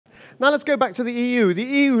Now let's go back to the EU. The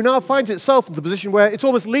EU now finds itself in the position where it's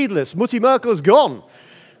almost leaderless. Mutti Merkel is gone.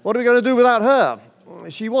 What are we going to do without her?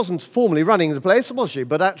 She wasn't formally running the place, was she?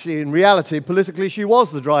 But actually, in reality, politically, she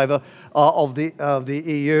was the driver of the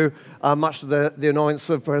EU, much to the annoyance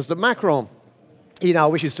of President Macron. He now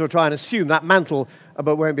wishes to try and assume that mantle,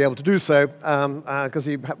 but won't be able to do so because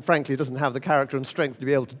he, frankly, doesn't have the character and strength to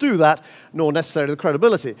be able to do that, nor necessarily the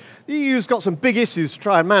credibility. The EU's got some big issues to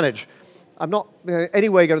try and manage. I'm not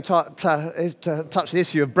anyway going to touch the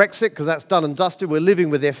issue of Brexit, because that's done and dusted. We're living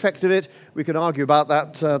with the effect of it. We can argue about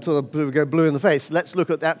that till we go blue in the face. Let's look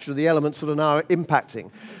at actually the elements that are now impacting.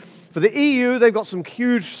 For the EU, they've got some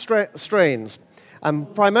huge strains.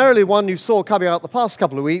 And primarily one you saw coming out the past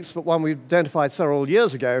couple of weeks, but one we identified several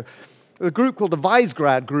years ago, a group called the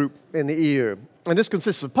Visegrad Group in the EU. And this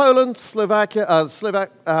consists of Poland, Slovakia,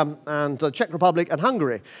 and Czech Republic and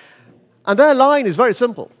Hungary. And their line is very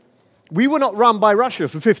simple. We were not run by Russia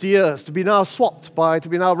for 50 years to be now to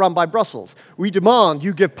be now run by Brussels. We demand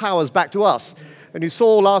you give powers back to us. And you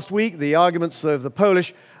saw last week the arguments of the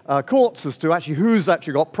Polish courts as to actually who's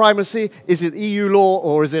actually got primacy. Is it EU law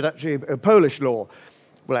or is it actually a Polish law?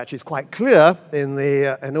 Well, actually, it's quite clear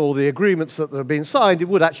in all the agreements that have been signed, it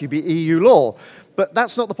would actually be EU law. But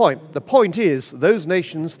that's not the point. The point is those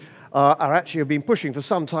nations have been pushing for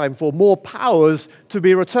some time for more powers to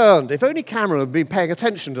be returned. If only Cameron had been paying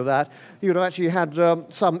attention to that, he would have actually had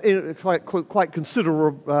some quite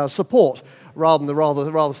considerable support rather than the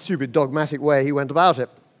rather stupid, dogmatic way he went about it.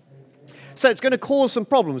 So it's going to cause some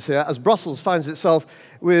problems here as Brussels finds itself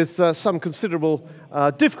with some considerable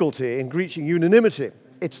difficulty in reaching unanimity.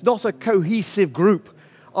 It's not a cohesive group.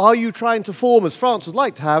 Are you trying to form, as France would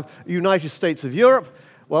like to have, a United States of Europe?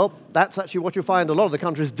 Well, that's actually what you find a lot of the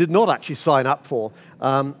countries did not actually sign up for,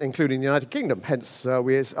 including the United Kingdom, hence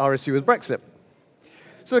our issue with Brexit.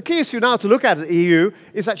 So the key issue now to look at the EU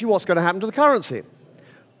is actually what's going to happen to the currency.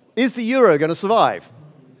 Is the euro going to survive?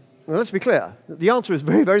 Well, let's be clear. The answer is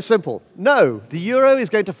very, very simple. No, the euro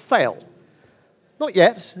is going to fail. Not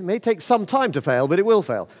yet. It may take some time to fail, but it will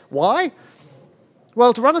fail. Why?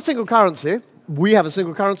 Well, to run a single currency, we have a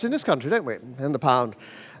single currency in this country, don't we? And the pound.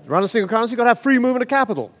 To run a single currency, you've got to have free movement of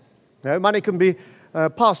capital. You know, money can be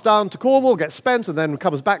passed down to Cornwall, gets spent, and then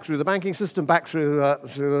comes back through the banking system, back through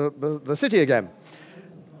the city again.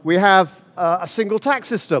 We have a single tax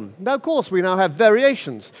system. Now, of course, we now have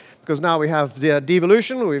variations, because now we have the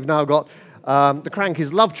devolution. We've now got the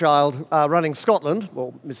Cranky's love child running Scotland,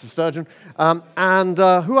 well, Mrs. Sturgeon, and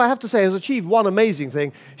who I have to say has achieved one amazing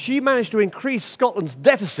thing. She managed to increase Scotland's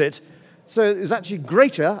deficit so it was actually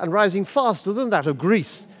greater and rising faster than that of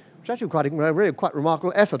Greece, which is actually really quite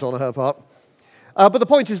remarkable effort on her part. But the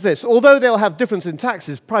point is this. Although they'll have difference in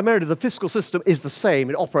taxes, primarily the fiscal system is the same.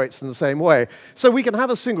 It operates in the same way. So we can have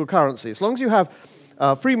a single currency. As long as you have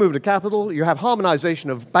free movement of capital, you have harmonization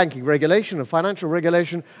of banking regulation, of financial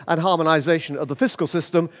regulation, and harmonization of the fiscal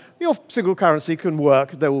system, your single currency can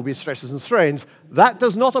work. There will be stresses and strains. That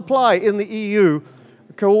does not apply in the EU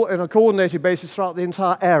in a coordinated basis throughout the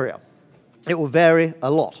entire area. It will vary a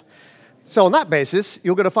lot. So on that basis,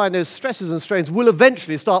 you're going to find those stresses and strains will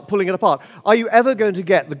eventually start pulling it apart. Are you ever going to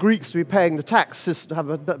get the Greeks to be paying the tax system, have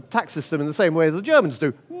a tax system in the same way as the Germans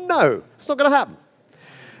do? No, it's not going to happen.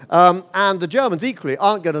 And the Germans equally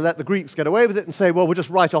aren't going to let the Greeks get away with it and say, well, we'll just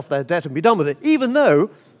write off their debt and be done with it, even though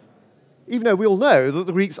we all know that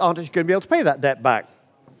the Greeks aren't actually going to be able to pay that debt back.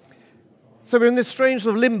 So we're in this strange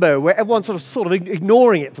sort of limbo where everyone's sort of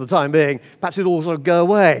ignoring it for the time being. Perhaps it'll all sort of go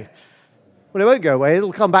away. Well, it won't go away.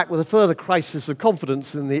 It'll come back with a further crisis of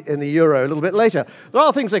confidence in the euro a little bit later. There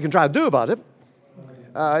are things they can try and do about it.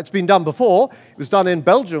 It's been done before. It was done in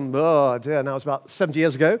Belgium, oh dear, now it's about 70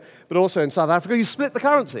 years ago, but also in South Africa. You split the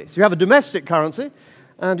currency. So you have a domestic currency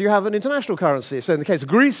and you have an international currency. So in the case of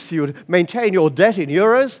Greece, you would maintain your debt in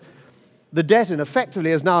euros. The debt,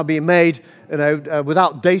 effectively, has now been made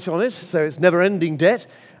without date on it, so it's never-ending debt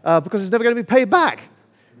because it's never going to be paid back.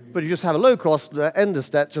 But you just have a low-cost endless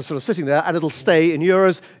debt just sort of sitting there, and it'll stay in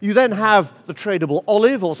euros. You then have the tradable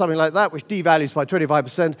olive or something like that, which devalues by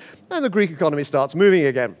 25%, and the Greek economy starts moving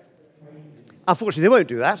again. Unfortunately, they won't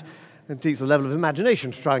do that. It takes a level of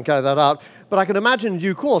imagination to try and carry that out. But I can imagine in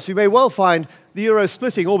due course, you may well find the euro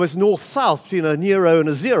splitting almost north-south between a euro and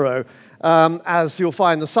a zero, as you'll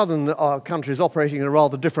find the southern countries operating in a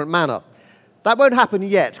rather different manner. That won't happen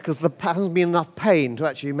yet, because there hasn't been enough pain to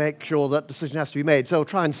actually make sure that decision has to be made. So they'll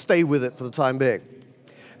try and stay with it for the time being.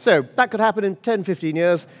 So that could happen in 10, 15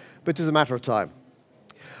 years, but it is a matter of time.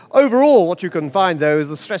 Overall, what you can find, though, is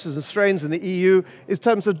the stresses and strains in the EU in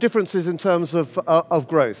terms of differences in terms of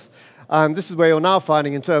growth. This is where you're now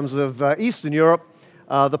finding, in terms of Eastern Europe,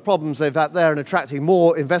 the problems they've had there in attracting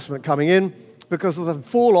more investment coming in because of the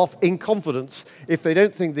fall off in confidence if they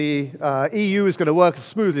don't think the EU is going to work as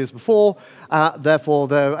smoothly as before, therefore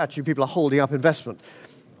people are holding up investment.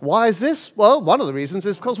 Why is this? Well, one of the reasons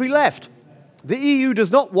is because we left. The EU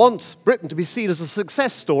does not want Britain to be seen as a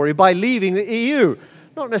success story by leaving the EU,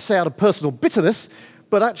 not necessarily out of personal bitterness,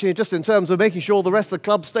 but actually just in terms of making sure the rest of the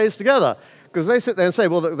club stays together. Because they sit there and say,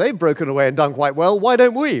 well, look, they've broken away and done quite well, why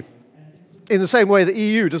don't we? In the same way the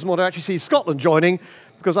EU doesn't want to actually see Scotland joining,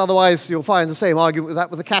 because otherwise you'll find the same argument with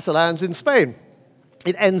that with the Catalans in Spain.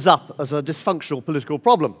 It ends up as a dysfunctional political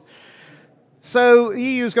problem. So the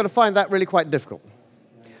EU is going to find that really quite difficult.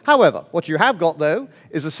 However, what you have got, though,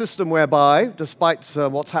 is a system whereby, despite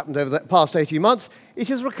what's happened over the past 18 months, it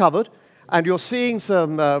has recovered, and you're seeing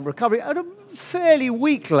some recovery at a fairly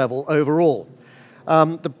weak level overall.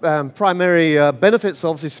 The primary benefits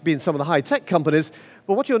obviously have been some of the high-tech companies,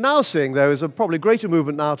 but what you're now seeing, though, is a probably greater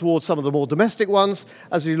movement now towards some of the more domestic ones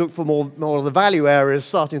as you look for more of the value areas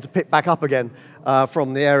starting to pick back up again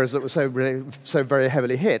from the areas that were so very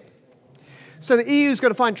heavily hit. So the EU is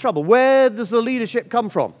going to find trouble. Where does the leadership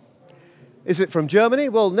come from? Is it from Germany?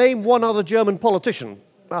 Well, name one other German politician,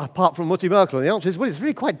 apart from Mutti Merkel. And the answer is, well, it's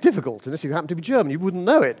really quite difficult. Unless you happen to be German, you wouldn't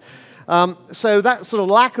know it. So that sort of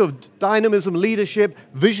lack of dynamism, leadership,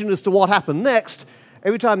 vision as to what happened next,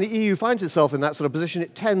 every time the EU finds itself in that sort of position,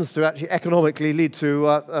 it tends to actually economically lead to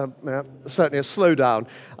certainly a slowdown.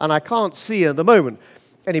 And I can't see at the moment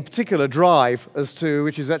any particular drive as to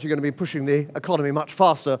which is actually going to be pushing the economy much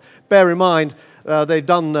faster. Bear in mind, they've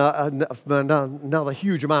done another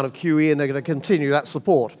huge amount of QE, and they're going to continue that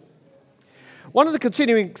support. One of the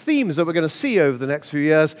continuing themes that we're going to see over the next few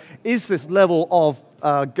years is this level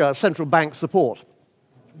of central bank support.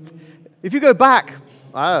 If you go back,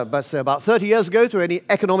 let's say about 30 years ago, to any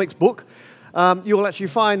economics book, you'll actually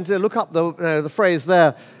find, look up the phrase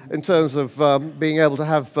there in terms of being able to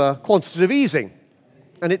have quantitative easing.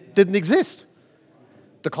 And it didn't exist.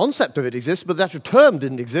 The concept of it exists, but the actual term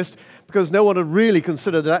didn't exist because no one had really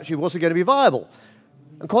considered that actually wasn't going to be viable.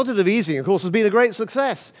 And quantitative easing, of course, has been a great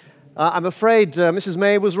success. I'm afraid Mrs.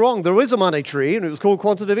 May was wrong. There is a money tree, and it was called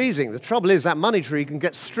quantitative easing. The trouble is that money tree can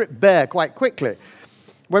get stripped bare quite quickly.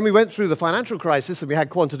 When we went through the financial crisis and we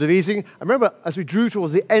had quantitative easing, I remember as we drew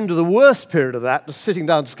towards the end of the worst period of that, just sitting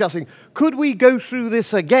down discussing, could we go through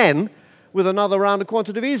this again with another round of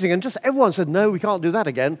quantitative easing? And just everyone said, no, we can't do that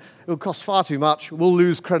again. It'll cost far too much. We'll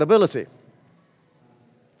lose credibility.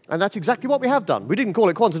 And that's exactly what we have done. We didn't call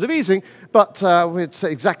it quantitative easing, but it's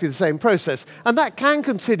exactly the same process. And that can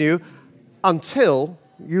continue until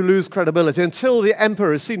you lose credibility, until the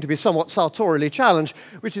emperor is seen to be somewhat sartorially challenged,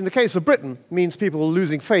 which in the case of Britain means people are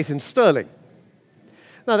losing faith in sterling.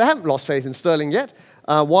 Now, they haven't lost faith in sterling yet.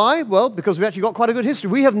 Why? Well, because we've actually got quite a good history.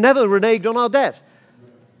 We have never reneged on our debt.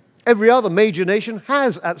 Every other major nation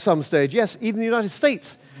has at some stage. Yes, even the United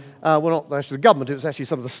States. Well, not actually the government, it was actually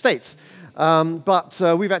some of the states. But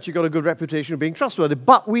we've actually got a good reputation of being trustworthy.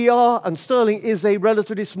 But we are, and sterling is a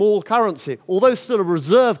relatively small currency. Although still a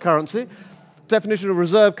reserve currency, definition of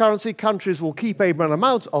reserve currency, countries will keep an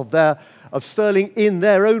amount of sterling in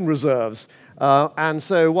their own reserves. And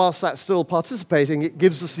so whilst that's still participating, it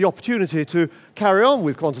gives us the opportunity to carry on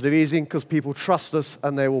with quantitative easing because people trust us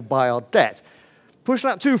and they will buy our debt. Push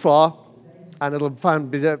that too far, and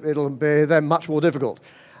it'll be then much more difficult.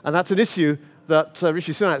 And that's an issue that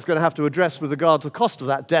Rishi Sunak is going to have to address with regard to the cost of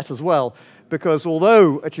that debt as well, because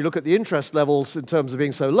although, if you look at the interest levels in terms of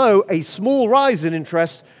being so low, a small rise in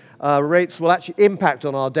interest rates will actually impact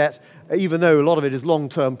on our debt, even though a lot of it is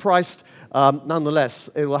long-term priced.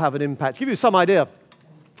 Nonetheless, it will have an impact. To give you some idea,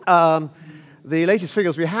 the latest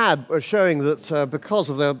figures we had are showing that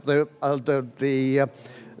because of the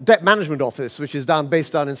Debt Management Office, which is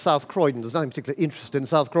based down in South Croydon. There's nothing particularly interesting in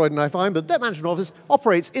South Croydon, I find, but the Debt Management Office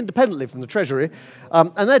operates independently from the Treasury,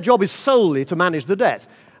 and their job is solely to manage the debt.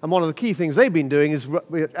 And one of the key things they've been doing is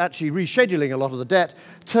actually rescheduling a lot of the debt,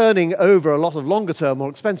 turning over a lot of longer-term, more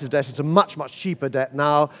expensive debt into much, much cheaper debt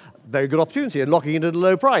now. Very good opportunity, and locking it at a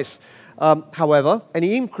low price. However,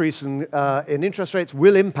 any increase in interest rates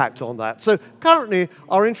will impact on that. So currently,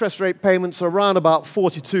 our interest rate payments are around about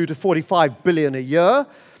 42 to 45 billion a year,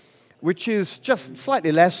 which is just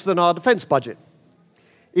slightly less than our defense budget.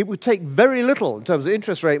 It would take very little in terms of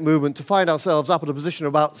interest rate movement to find ourselves up at a position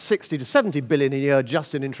of about 60 to 70 billion a year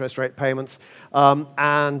just in interest rate payments.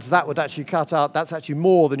 And that would actually cut out, that's actually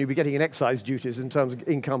more than you'd be getting in excise duties in terms of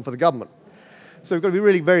income for the government. So we've got to be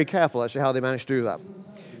really very careful actually how they manage to do that.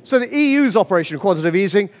 So the EU's operation of quantitative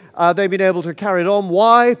easing, they've been able to carry it on.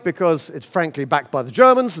 Why? Because it's frankly backed by the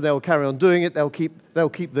Germans, and they'll carry on doing it. They'll keep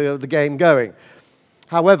the game going.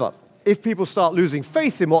 However, if people start losing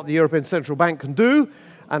faith in what the European Central Bank can do,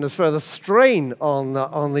 and there's further strain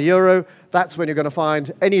on the euro, that's when you're going to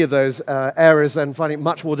find any of those areas then finding it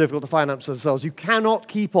much more difficult to finance themselves. You cannot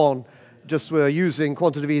keep on just using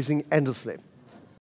quantitative easing endlessly.